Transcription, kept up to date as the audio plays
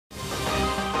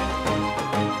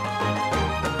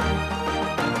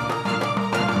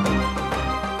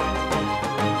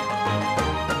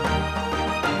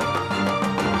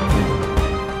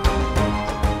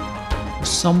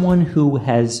someone who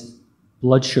has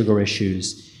blood sugar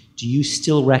issues, do you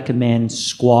still recommend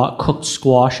cooked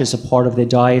squash as a part of their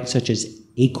diet, such as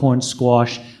acorn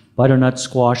squash, butternut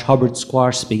squash, Hubbard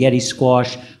squash, spaghetti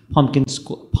squash, pumpkin,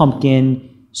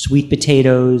 sweet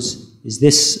potatoes? Is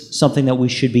this something that we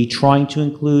should be trying to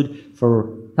include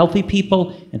for healthy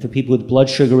people? And for people with blood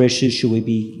sugar issues, should we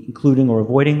be including or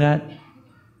avoiding that?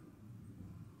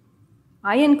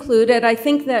 I include it. I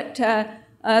think that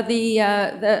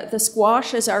the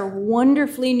squashes are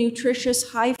wonderfully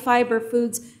nutritious, high-fiber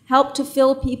foods, help to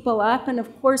fill people up. And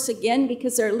of course, again,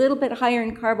 because they're a little bit higher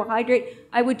in carbohydrate,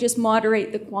 I would just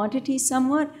moderate the quantity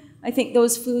somewhat. I think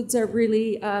those foods are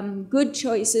really good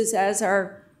choices as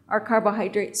our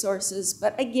carbohydrate sources.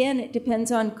 But again, it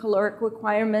depends on caloric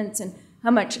requirements and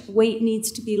how much weight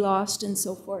needs to be lost and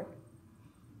so forth.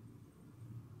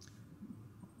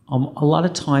 A lot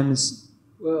of times...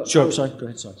 Well, sure, sorry, go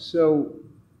ahead, sorry. So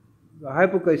the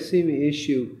hypoglycemia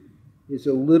issue is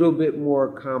a little bit more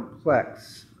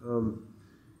complex.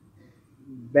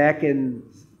 Back in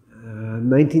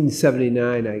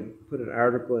 1979, I put an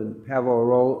article in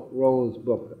Pavel Rola's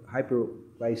book,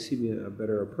 Hyperglycemia, A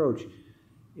Better Approach,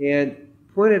 and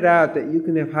pointed out that you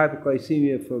can have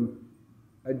hypoglycemia from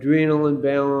adrenal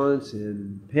imbalance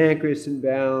and pancreas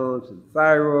imbalance and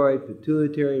thyroid,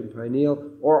 pituitary, and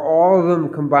pineal, or all of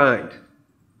them combined.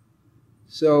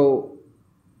 So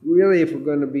really, if we're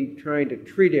going to be trying to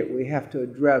treat it, we have to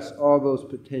address all those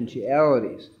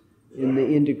potentialities in the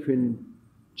endocrine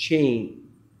chain.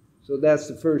 So that's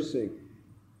the first thing.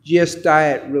 Just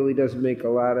diet really doesn't make a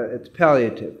lot of, it's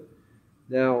palliative.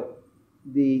 Now,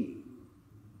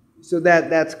 so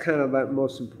that's kind of the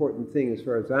most important thing as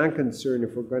far as I'm concerned,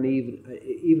 if we're going to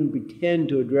even pretend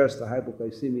to address the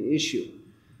hypoglycemia issue.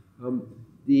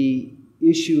 The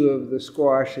issue of the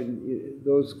squash and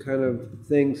those kind of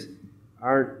things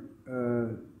aren't,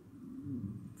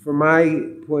 from my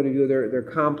point of view, they're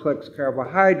complex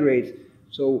carbohydrates,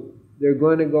 so they're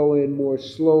going to go in more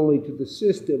slowly to the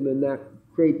system and not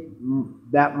create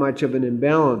that much of an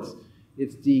imbalance.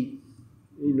 It's the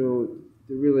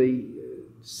really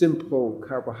simple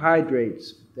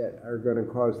carbohydrates that are going to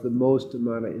cause the most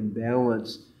amount of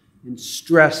imbalance and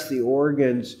stress the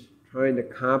organs trying to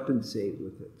compensate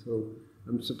with it. So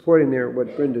I'm supporting there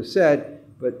what Brenda said,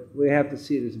 but we have to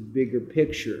see it as a bigger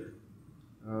picture,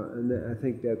 and I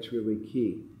think that's really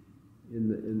key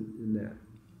in that.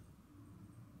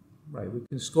 Right, we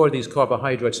can score these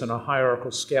carbohydrates on a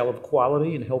hierarchical scale of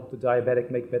quality and help the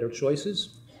diabetic make better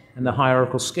choices. And the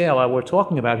hierarchical scale we're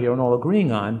talking about here and all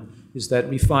agreeing on is that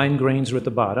refined grains are at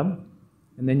the bottom,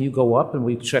 and then you go up and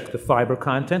we check the fiber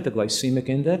content, the glycemic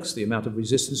index, the amount of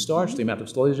resistant starch, the amount of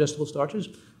slowly digestible starches,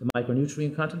 the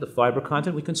micronutrient content, the fiber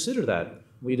content. We consider that.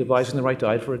 We're devising the right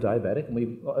diet for a diabetic, and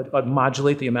we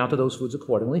modulate the amount of those foods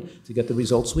accordingly to get the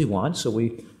results we want. So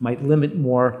we might limit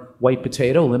more white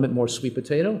potato, limit more sweet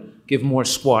potato, give more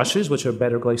squashes, which are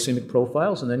better glycemic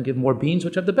profiles, and then give more beans,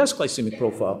 which have the best glycemic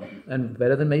profile, and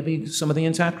better than maybe some of the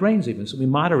intact grains even. So we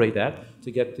moderate that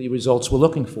to get the results we're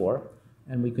looking for.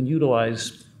 And we can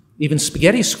utilize even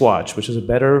spaghetti squash, which is a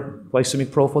better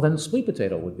glycemic profile than sweet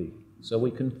potato would be. So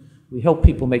we help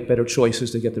people make better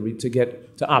choices to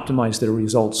optimize their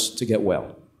results to get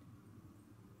well.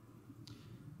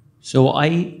 So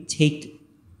I take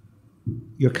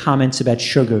your comments about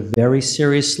sugar very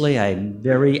seriously. I'm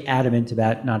very adamant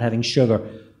about not having sugar.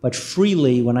 But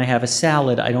freely, when I have a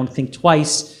salad, I don't think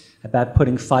twice about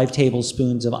putting 5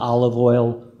 tablespoons of olive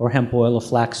oil or hemp oil or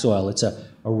flax oil. It's a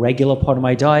regular part of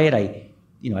my diet. I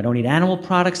don't eat animal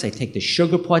products. I take the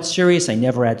sugar part serious. I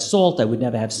never add salt. I would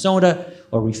never have soda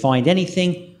or refined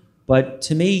anything. But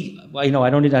to me, I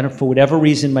don't, for whatever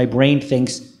reason, my brain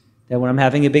thinks that when I'm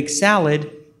having a big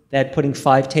salad, that putting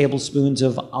 5 tablespoons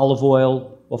of olive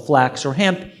oil or flax or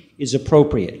hemp is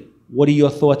appropriate. What are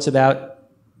your thoughts about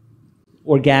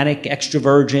organic, extra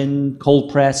virgin,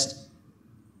 cold pressed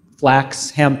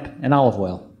flax, hemp, and olive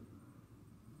oil?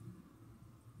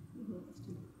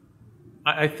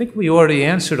 I think we already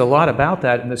answered a lot about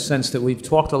that in the sense that we've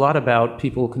talked a lot about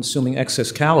people consuming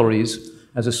excess calories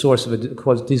as a source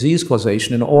of disease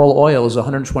causation, and all oil is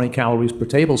 120 calories per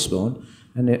tablespoon.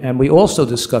 And we also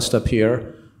discussed up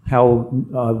here how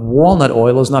walnut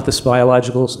oil is not the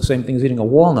biological same thing as eating a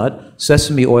walnut,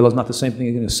 sesame oil is not the same thing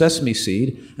as eating a sesame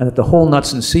seed, and that the whole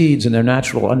nuts and seeds in their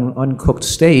natural uncooked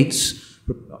states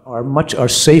are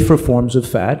safer forms of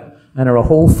fat. and are a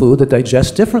whole food that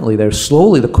digests differently. They're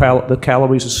slowly, the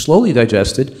calories are slowly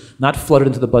digested, not flooded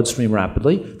into the bloodstream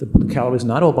rapidly. The calories are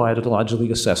not all biologically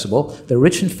accessible. They're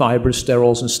rich in fibers,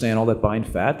 sterols, and stanol that bind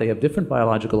fat. They have different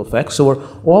biological effects. So we're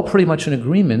all pretty much in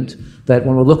agreement that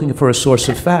when we're looking for a source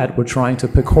of fat, we're trying to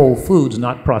pick whole foods,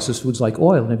 not processed foods like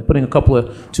oil. And if you're putting a couple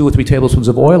of 2 or 3 tablespoons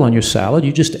of oil on your salad,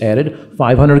 you just added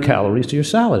 500 calories to your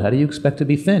salad. How do you expect to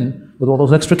be thin with all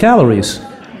those extra calories?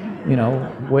 You know,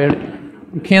 where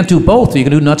you can't do both. You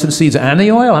can do nuts and seeds and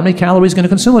the oil. How many calories are you going to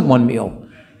consume at one meal?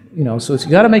 You know, so you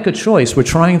got to make a choice. We're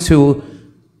trying to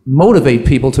motivate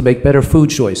people to make better food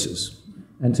choices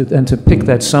and to pick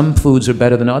that some foods are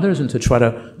better than others and to try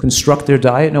to construct their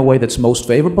diet in a way that's most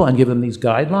favorable and give them these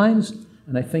guidelines.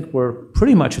 And I think we're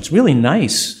pretty much, it's really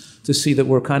nice to see that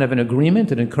we're kind of in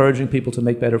agreement and encouraging people to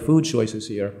make better food choices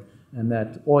here, and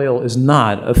that oil is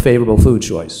not a favorable food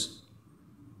choice.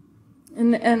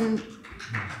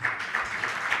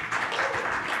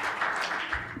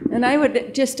 And I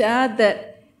would just add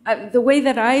that the way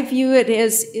that I view it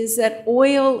is that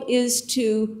oil is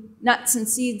to nuts and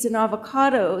seeds and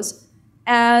avocados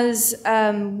as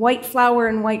white flour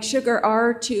and white sugar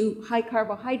are to high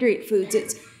carbohydrate foods.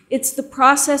 It's the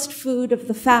processed food of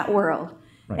the fat world.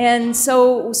 Right. And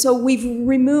so we've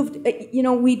removed, you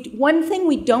know, one thing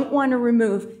we don't want to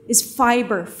remove is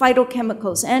fiber,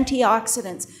 phytochemicals,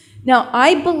 antioxidants. Now,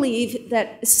 I believe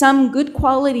that some good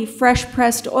quality fresh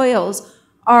pressed oils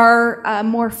are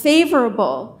more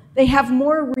favorable. They have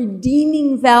more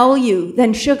redeeming value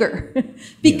than sugar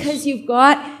because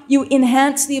yes. You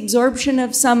enhance the absorption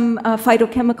of some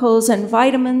phytochemicals and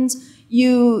vitamins.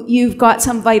 You've got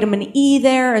some vitamin E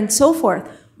there and so forth.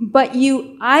 But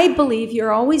I believe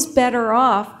you're always better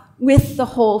off with the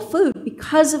whole food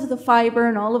because of the fiber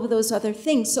and all of those other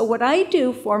things. So what I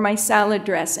do for my salad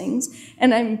dressings,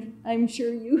 and I'm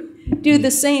sure you do the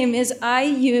same, is I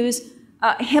use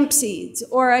hemp seeds,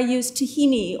 or I use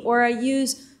tahini, or I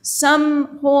use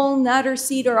some whole nut or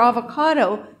seed or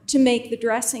avocado to make the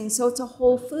dressing. So it's a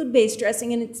whole food-based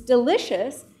dressing, and it's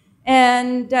delicious,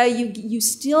 and you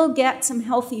still get some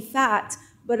healthy fats,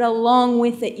 but along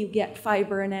with it you get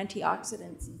fiber and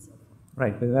antioxidants and so forth.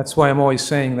 Right, that's why I'm always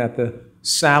saying that the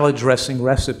salad dressing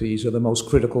recipes are the most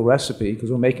critical recipe,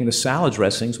 because we're making the salad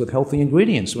dressings with healthy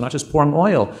ingredients. We're not just pouring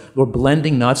oil. We're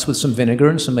blending nuts with some vinegar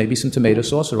and maybe some tomato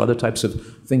sauce or other types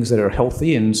of things that are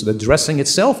healthy, and so the dressing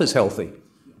itself is healthy.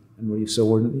 And so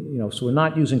we're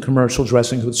not using commercial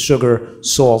dressings with sugar,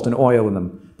 salt, and oil in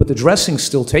them. But the dressings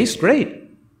still taste great.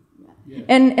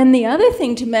 And the other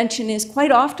thing to mention is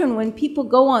quite often when people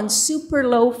go on super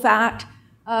low-fat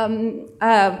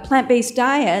plant-based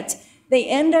diets, they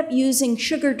end up using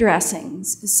sugar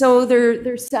dressings. So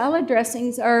their salad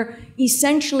dressings are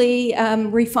essentially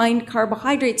refined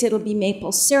carbohydrates. It'll be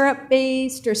maple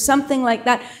syrup-based or something like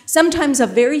that. Sometimes a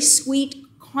very sweet,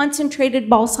 concentrated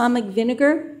balsamic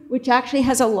vinegar, which actually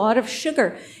has a lot of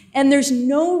sugar. And there's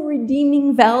no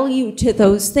redeeming value to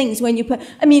those things when you put,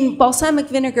 I mean, balsamic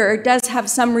vinegar does have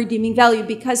some redeeming value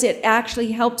because it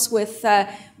actually helps with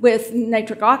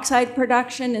nitric oxide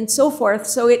production and so forth.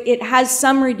 So it has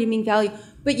some redeeming value,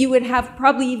 but you would have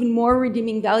probably even more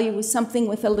redeeming value with something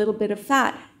with a little bit of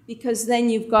fat, because then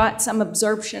you've got some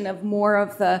absorption of more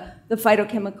of the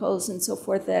phytochemicals and so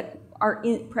forth that are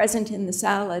present in the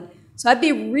salad. So I'd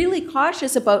be really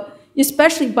cautious about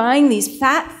especially buying these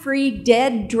fat-free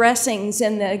dead dressings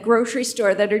in the grocery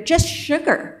store that are just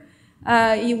sugar.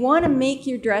 You want to make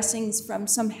your dressings from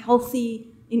some healthy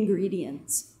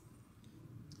ingredients.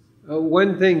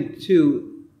 One thing,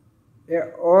 too,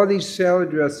 all these salad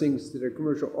dressings that are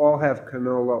commercial all have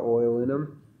canola oil in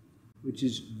them, which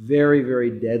is very,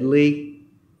 very deadly.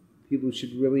 People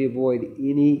should really avoid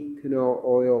any canola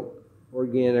oil,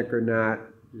 organic or not.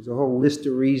 There's a whole list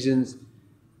of reasons.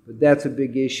 But that's a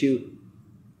big issue.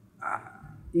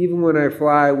 Even when I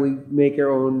fly, we make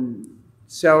our own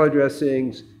salad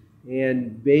dressings,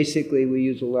 and basically we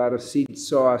use a lot of seed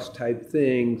sauce type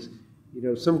things, you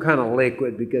know, some kind of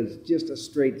liquid, because just a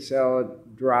straight salad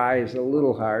dry is a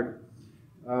little hard.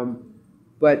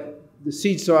 But the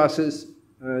seed sauces,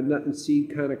 nut and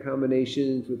seed kind of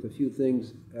combinations with a few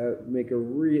things, they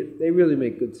really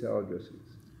make good salad dressings.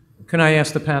 Can I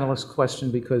ask the panelists a question?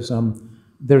 Because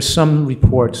there's some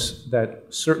reports that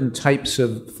certain types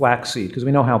of flaxseed, because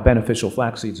we know how beneficial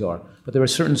flax seeds are, but there are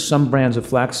some brands of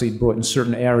flaxseed brought in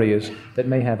certain areas that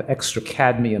may have extra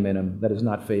cadmium in them that is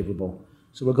not favorable.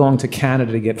 So we're going to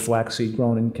Canada to get flaxseed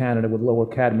grown in Canada with lower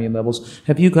cadmium levels.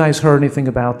 Have you guys heard anything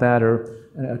about that, or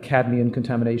a cadmium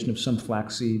contamination of some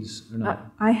flax seeds or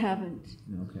not? I haven't.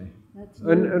 Okay.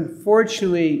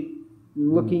 Unfortunately,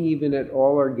 looking even at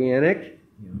all organic,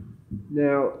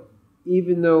 now,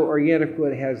 even though organic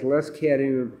food has less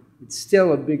cadmium, it's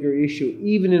still a bigger issue,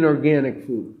 even in organic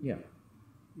food. Yeah.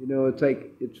 You know, it's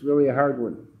like, it's really a hard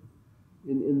one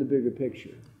in the bigger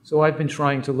picture. So I've been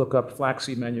trying to look up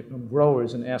flaxseed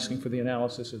growers and asking for the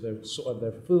analysis of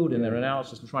their food and their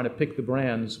analysis and trying to pick the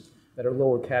brands that are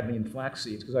lower cadmium flax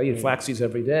seeds, because I eat flax seeds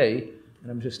every day,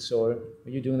 and I'm just so, are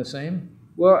you doing the same?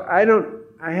 Well,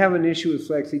 I have an issue with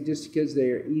flaxseed just because they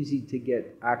are easy to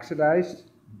get oxidized.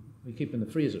 We keep them in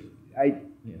the freezer. I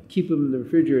keep them in the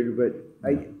refrigerator, but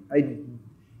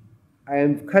I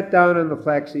am cut down on the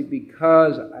flaxseed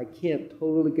because I can't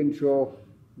totally control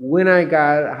when I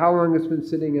got it, how long it's been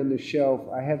sitting on the shelf.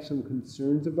 I have some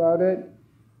concerns about it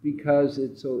because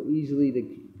it's so easily to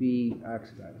be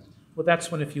oxidized. Well,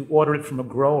 that's when if you order it from a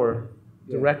grower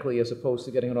directly as opposed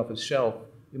to getting it off his shelf,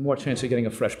 you have more chance of getting a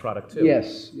fresh product too.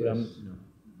 Yes, But yes.